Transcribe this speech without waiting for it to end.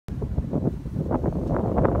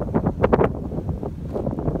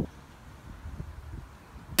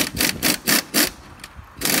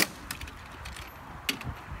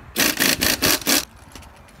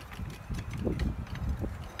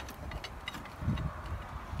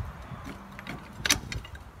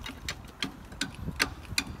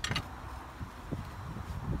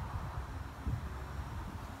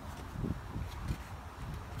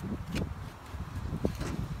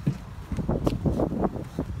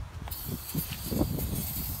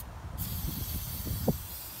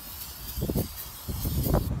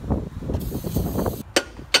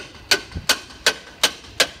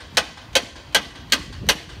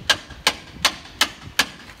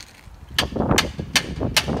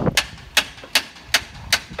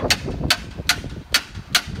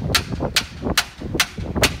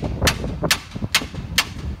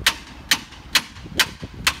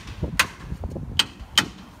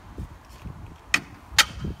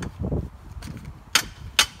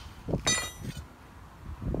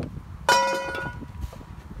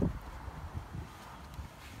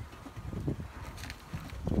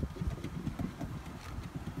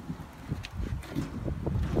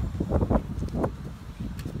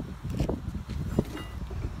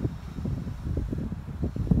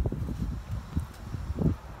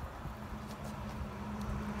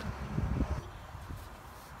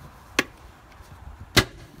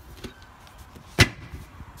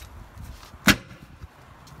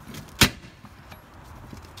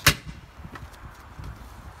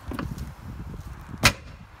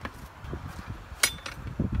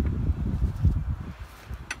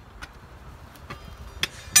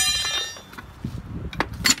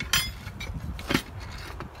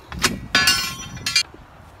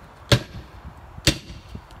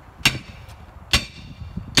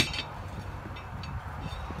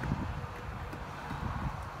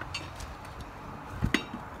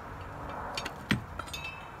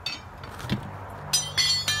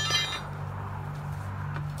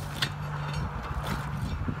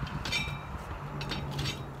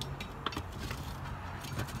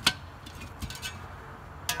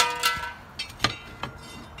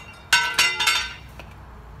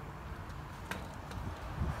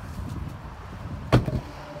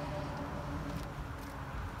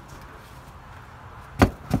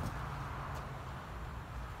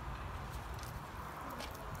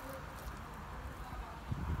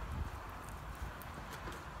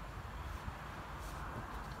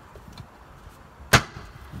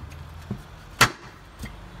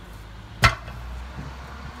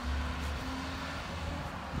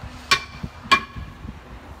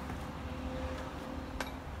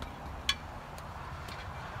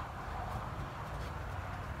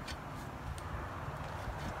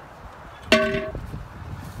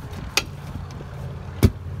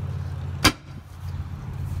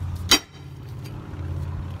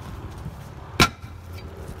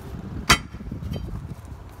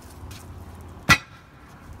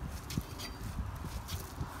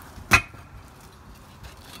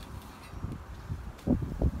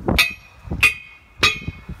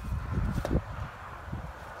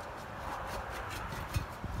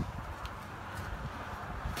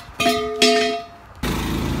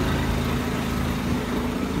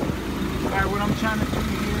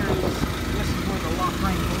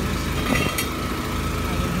ring goes.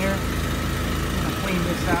 Right in here. I'm gonna clean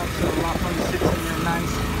this out so the lock ring sits in there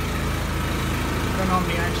nice. Then on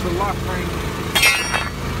the actual lock ring,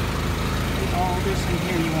 all this in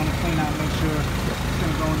here you want to clean out, make sure it's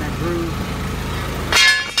going to go in that groove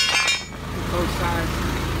with both sides.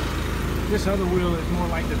 This other wheel is more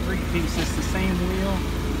like the 3-piece. It's the same wheel,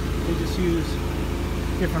 they just use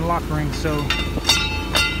different lock rings. So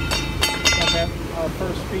got that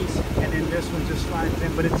first piece, and then this one just slides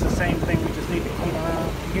in, but it's the same thing. We just need to clean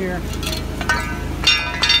around here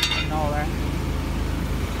and all that.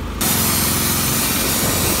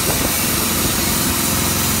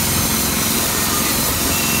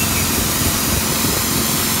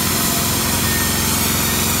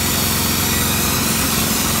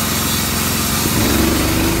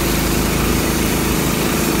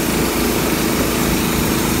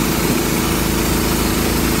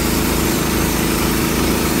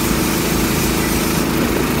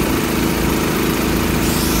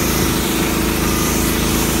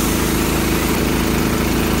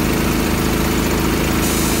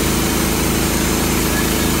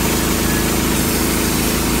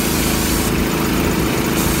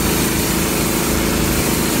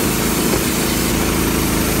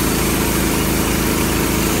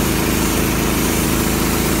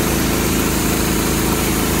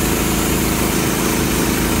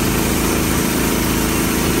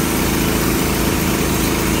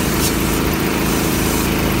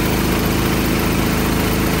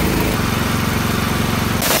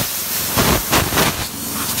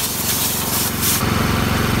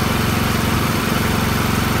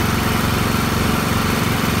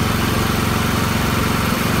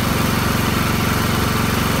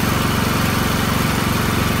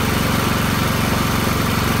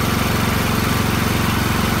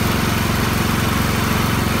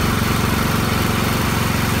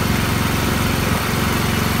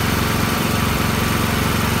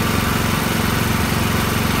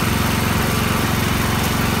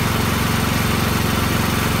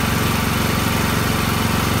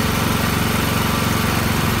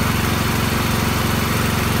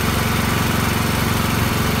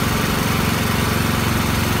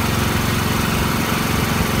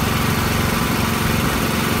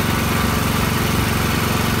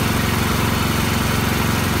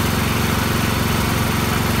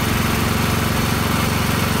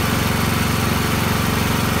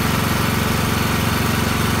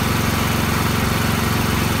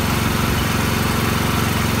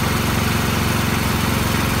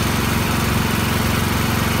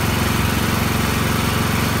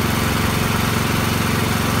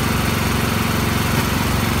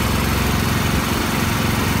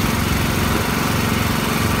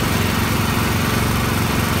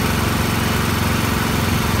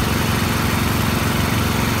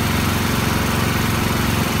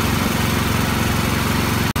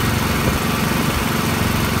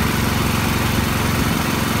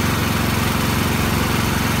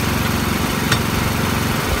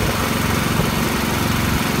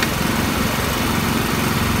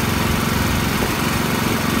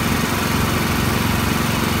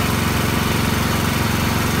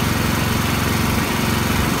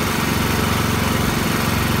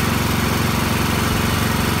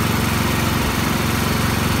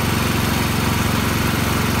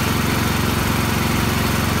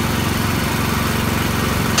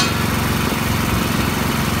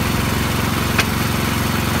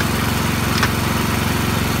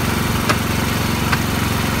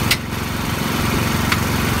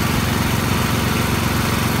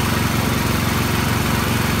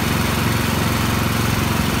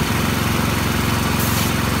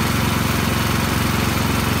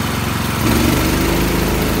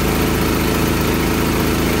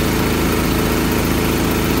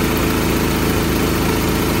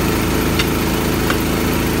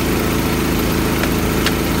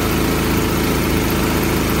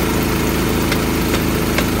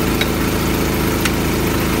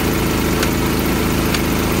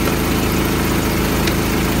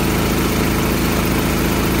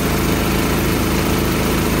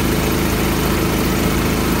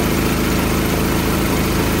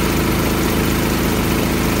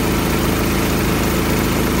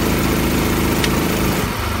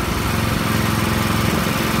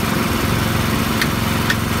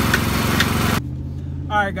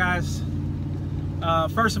 Alright guys,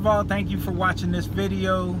 first of all, thank you for watching this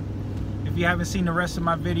video. If you haven't seen the rest of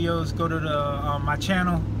my videos, go to my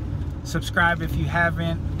channel, subscribe if you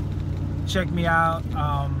haven't, check me out.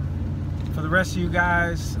 For the rest of you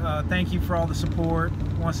guys, thank you for all the support.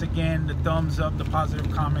 Once again, the thumbs up, the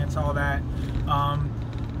positive comments, all that.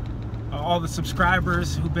 all the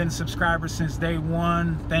subscribers who've been subscribers since day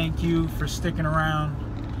one, thank you for sticking around.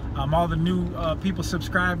 All the new people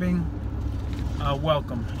subscribing,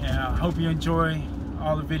 welcome. And I hope you enjoy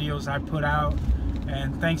all the videos I put out,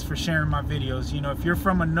 and thanks for sharing my videos. You know, if you're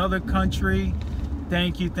from another country,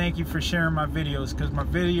 thank you for sharing my videos, because my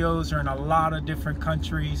videos are in a lot of different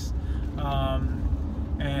countries,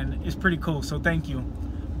 and it's pretty cool, so thank you.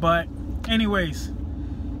 But anyways,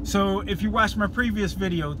 so if you watched my previous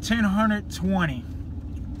video, 1020,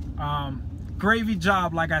 gravy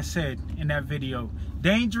job, like I said in that video,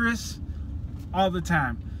 dangerous all the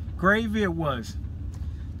time. Gravy it was.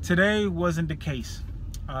 Today wasn't the case.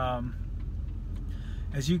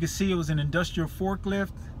 As you can see, it was an industrial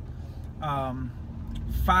forklift,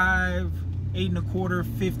 5, 8 1/4,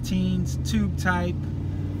 15s, tube type,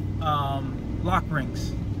 lock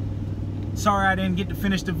rings. Sorry I didn't get to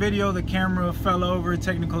finish the video. The camera fell over,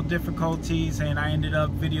 technical difficulties, and I ended up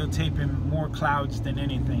videotaping more clouds than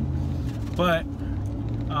anything. But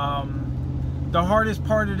the hardest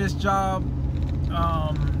part of this job,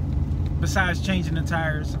 besides changing the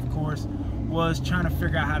tires, of course, was trying to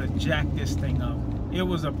figure out how to jack this thing up. It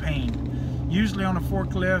was a pain. Usually on a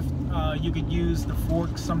forklift, you could use the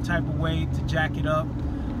fork some type of way to jack it up.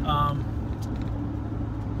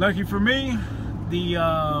 Lucky for me, the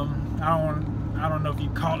I don't know if you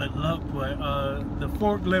call it luck, but the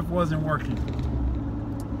forklift wasn't working,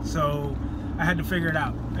 so I had to figure it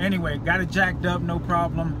out. Anyway, got it jacked up, no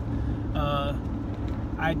problem.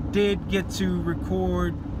 I did get to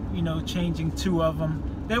record, you know, changing 2 of them.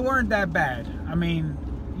 They weren't that bad. I mean,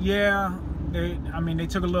 yeah, they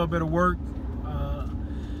took a little bit of work,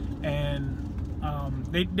 and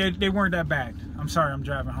they weren't that bad. I'm sorry, I'm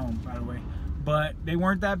driving home, by the way, but they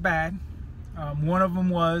weren't that bad. One of them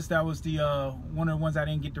was, that was the one of the ones I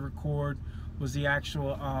didn't get to record, was the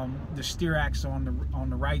actual the steer axle on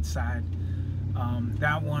the right side.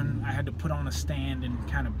 That one I had to put on a stand and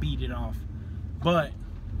kind of beat it off, but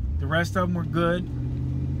the rest of them were good.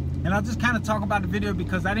 And I'll just kind of talk about the video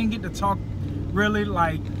because I didn't get to talk really,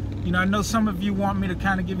 like, you know, I know some of you want me to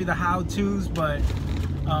kind of give you the how-tos, but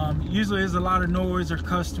usually there's a lot of noise or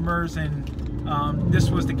customers, and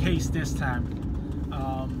this was the case this time.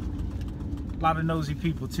 A lot of nosy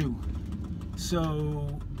people too.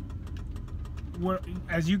 So what,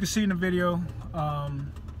 as you can see in the video,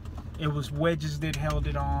 it was wedges that held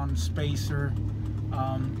it on, spacer,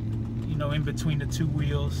 you know, in between the 2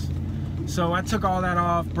 wheels. So I took all that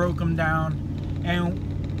off, broke them down,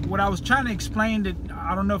 and what I was trying to explain, that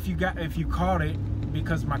I don't know if you caught it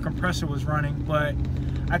because my compressor was running, but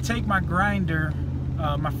I take my grinder,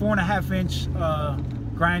 my 4.5 inch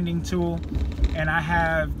grinding tool, and I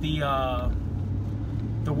have the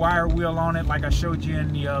wire wheel on it, like I showed you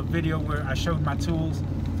in the video where I showed my tools,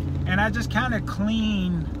 and I just kind of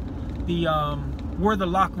clean the where the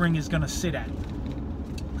lock ring is going to sit at.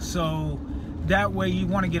 So that way you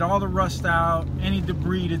want to get all the rust out, any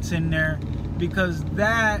debris that's in there, because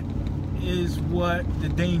that is what the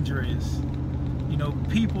danger is. You know,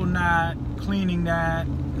 people not cleaning that,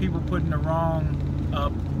 people putting the wrong,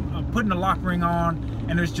 putting the lock ring on,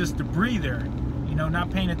 and there's just debris there, you know,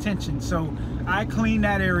 not paying attention. So I cleaned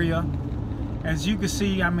that area. As you can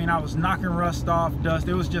see, I mean, I was knocking rust off, dust.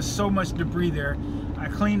 There was just so much debris there. I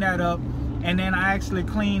cleaned that up, and then I actually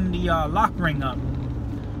cleaned the lock ring up,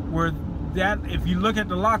 where that, if you look at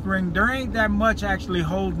the lock ring, there ain't that much actually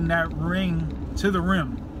holding that ring to the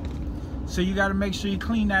rim. So you got to make sure you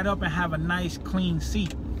clean that up and have a nice clean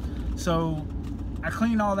seat. So I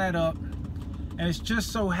cleaned all that up, and it's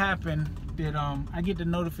just so happened that I get the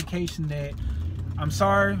notification that, I'm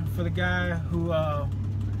sorry for the guy who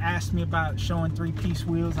asked me about showing 3-piece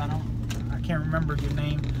wheels. I can't remember your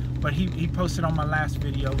name, but he posted on my last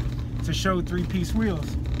video to show 3-piece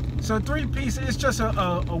wheels. So 3-piece is just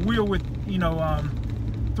a wheel with, you know,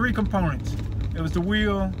 3 components. It was the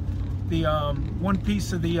wheel, the 1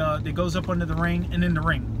 piece of the that goes up under the ring, and then the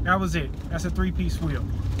ring. That was it. That's a 3-piece wheel.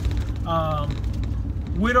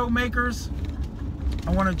 Widow makers,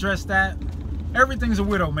 I want to address that. Everything's a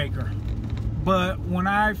widow maker. But when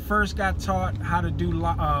I first got taught how to do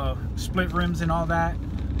split rims and all that,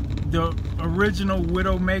 the original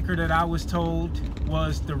widow maker that I was told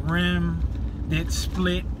was the rim that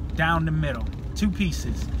split down the middle, 2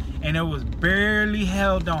 pieces, and it was barely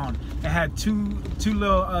held on. It had two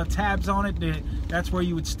little tabs on it. That's where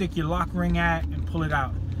you would stick your lock ring at and pull it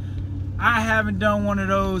out. I haven't done one of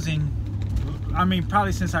those in, I mean,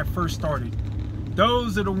 probably since I first started.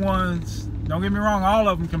 Those are the ones, don't get me wrong, all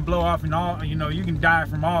of them can blow off, and all, you know, you can die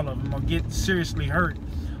from all of them or get seriously hurt.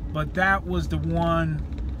 But that was the one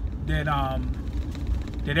that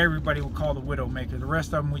that everybody would call the Widowmaker. The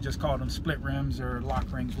rest of them, we just call them split rims or lock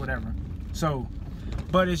rings, whatever. So,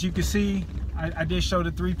 but as you can see, I did show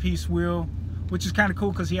the 3-piece wheel, which is kind of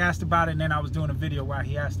cool because he asked about it, and then I was doing a video while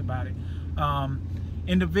he asked about it.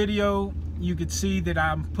 In the video, you could see that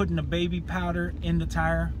I'm putting the baby powder in the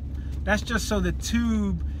tire. That's just so the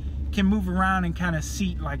tube can move around and kind of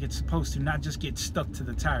seat like it's supposed to, not just get stuck to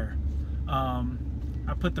the tire.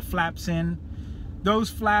 I put the flaps in. Those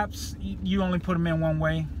flaps, you only put them in one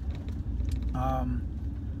way.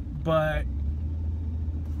 But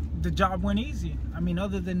the job went easy. I mean,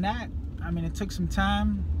 other than that, I mean, it took some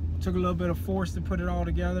time, took a little bit of force to put it all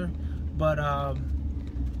together, but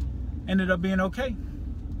ended up being okay.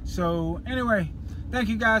 So anyway, thank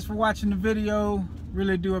you guys for watching the video.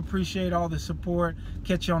 Really do appreciate all the support.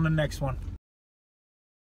 Catch you on the next one.